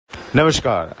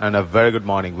Namaskar and a very good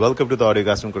morning. Welcome to the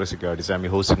audiocast from Kotak Securities. I'm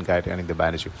your host and guide, Anindya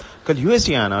Banerjee. Kal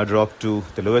USDINR dropped to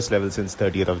the lowest level since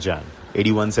 30th of Jan.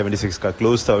 81.76 ka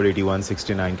closed out,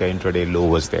 81.69 ka intraday low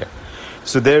was there.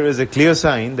 So there is a clear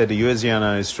sign that the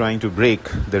USDINR is trying to break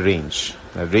the range.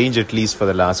 The range at least for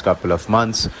the last couple of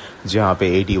months, जहाँ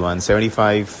पे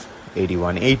 81.75,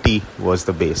 81.80 was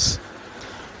the base.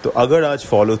 तो अगर आज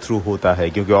follow through होता है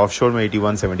क्योंकि offshore में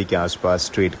 8170 के आसपास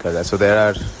ट्रेड कर रहा है, so there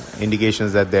are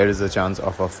indications that there is a chance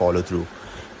of a follow through,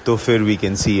 तो फिर we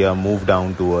can see a move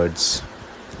down towards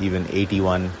even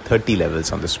 8130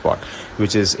 levels on the spot,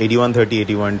 which is 8130,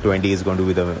 8120 is going to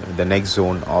be the next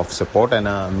zone of support and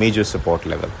a major support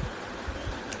level.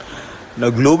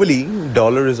 Now globally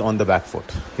dollar is on the back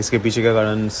foot. इसके पीछे का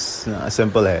कारण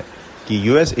simple है कि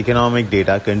US economic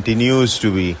data continues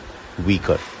to be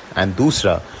weaker. And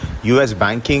दूसरा, US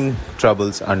banking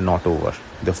troubles are not over.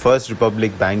 The First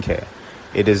Republic Bank है,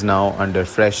 it is now under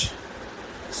fresh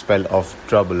spell of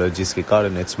trouble, जिसके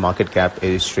कारण its market cap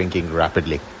is shrinking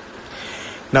rapidly.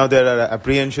 Now there are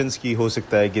apprehensions कि हो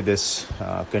सकता है कि this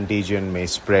contagion may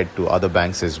spread to other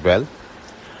banks as well.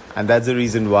 And that's the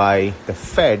reason why the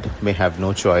Fed may have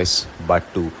no choice but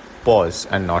to pause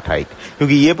and not hike.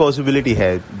 क्योंकि ये possibility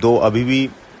है, दो अभी भी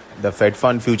the Fed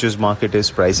Fund futures market is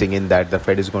pricing in that the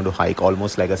Fed is going to hike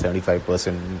almost like a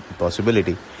 75%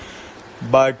 possibility.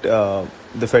 But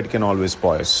the Fed can always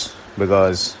pause,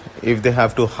 because if they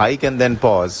have to hike and then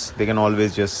pause, they can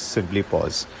always just simply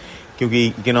pause.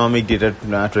 क्योंकि economic data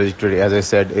trajectory, as I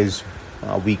said, is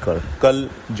weaker. कल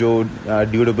जो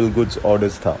durable goods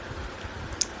orders था,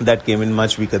 that came in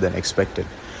much weaker than expected.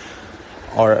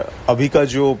 और अभी का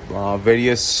जो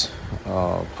various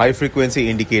high frequency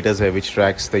indicators है which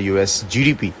tracks the US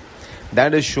GDP,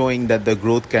 that is showing that the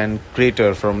growth can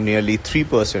crater from nearly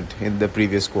 3% in the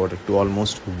previous quarter to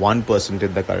almost 1%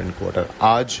 in the current quarter.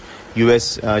 आज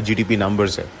US GDP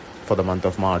numbers है for the month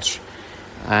of March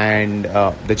and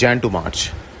the Jan to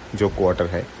March जो quarter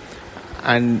है,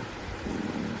 and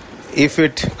if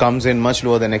it comes in much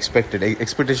lower than expected,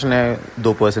 expectation है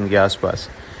 2% के आसपास.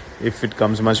 If it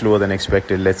comes much lower than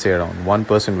expected, let's say around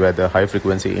 1% where the high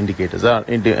frequency indicators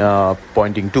are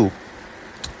pointing to,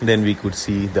 then we could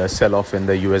see the sell-off in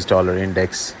the US dollar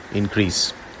index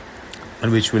increase,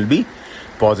 and which will be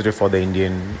positive for the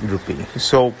Indian rupee.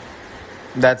 So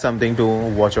that's something to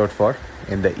watch out for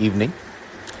in the evening.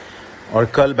 और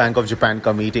कल bank of Japan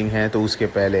का meeting है, तो उसके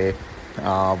पहले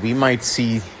we might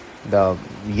see the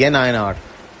yen INR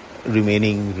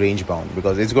remaining range bound,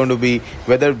 because it's going to be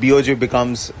whether BOJ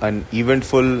becomes an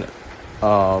eventful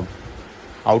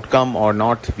outcome or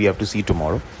not, we have to see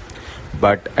tomorrow,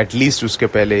 but at least uske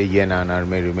pehle yen INR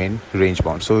may remain range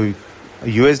bound. So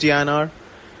USDINR,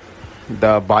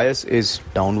 the bias is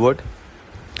downward,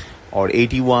 और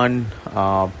 81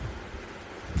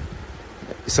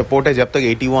 support है. जब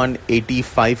तक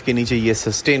 81.85 के नीचे ये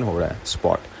sustain हो रहा है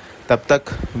स्पॉट, तब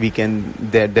तक we can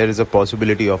there is a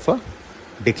possibility of a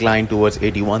decline towards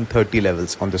 81.30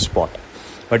 levels on the spot.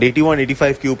 But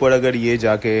 81.85 के ऊपर अगर ये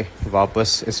जाके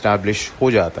वापस establish हो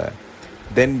जाता है,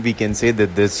 then we can say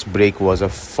that this break was a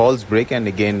false break, and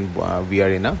again we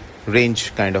are in a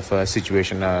range kind of a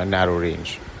situation, a narrow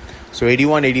range. So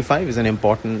 81.85 is an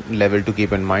important level to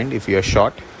keep in mind if you are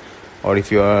short, or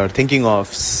if you are thinking of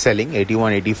selling.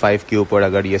 81.85 के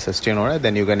ऊपर अगर ये sustain हो रहा है,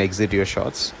 then you can exit your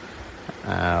shots.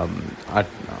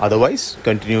 Otherwise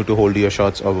continue to hold your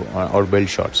shots or build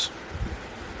shots.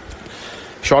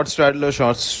 Short straddle or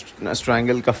short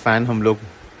strangle का fan हम लोग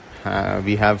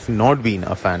we have not been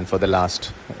a fan for the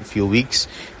last few weeks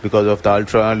because of the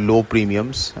ultra low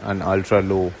premiums and ultra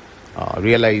low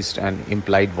realized and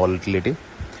implied volatility.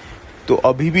 So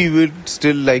abhi bhi we would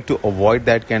still like to avoid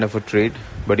that kind of a trade.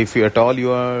 But if you at all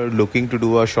you are looking to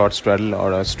do a short straddle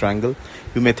or a strangle,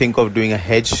 you may think of doing a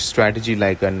hedge strategy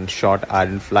like a short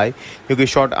iron fly. क्योंकि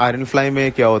short iron fly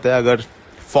में क्या होता है, अगर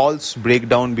false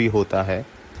breakdown भी होता है,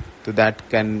 तो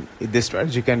this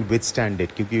strategy can withstand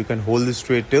it, क्योंकि you can hold this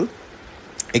trade till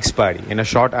expiry. In a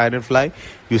short iron fly,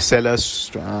 you sell a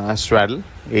straddle,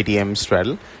 ATM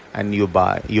straddle, and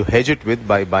you hedge it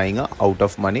by buying a out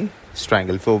of money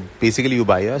strangle. So basically you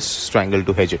buy a strangle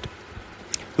to hedge it.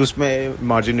 तो उसमें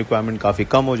margin requirement काफ़ी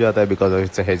कम हो जाता है because of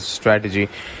its a hedge strategy,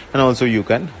 and also you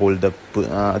can hold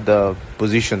the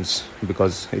positions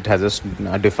because it has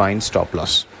a defined stop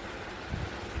loss.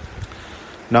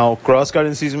 Now cross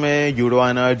currencies में euro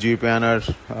INR, GBP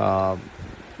INR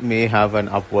may have an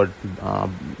upward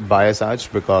bias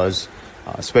आज, because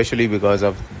especially because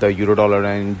of the euro dollar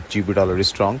and GB dollar is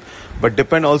strong, but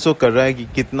depend also कर रहा है कि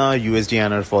कितना USD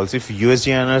INR falls. If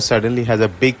USD INR suddenly has a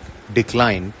big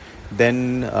decline,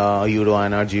 then euro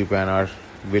INR, GBP INR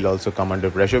will also come under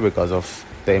pressure because of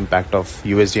the impact of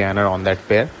USDINR on that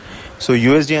pair. So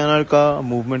USDINR ka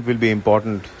movement will be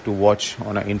important to watch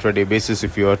on an intraday basis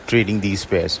if you are trading these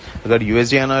pairs. Because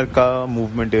USDINR ka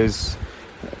movement is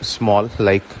small,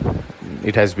 like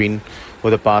it has been for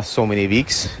the past so many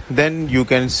weeks, then you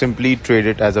can simply trade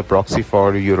it as a proxy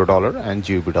for euro dollar and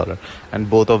GBP dollar, and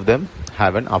both of them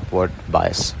have an upward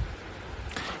bias.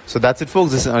 So that's it,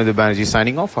 folks. This is Anindya Banerjee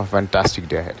signing off. A fantastic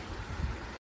day ahead.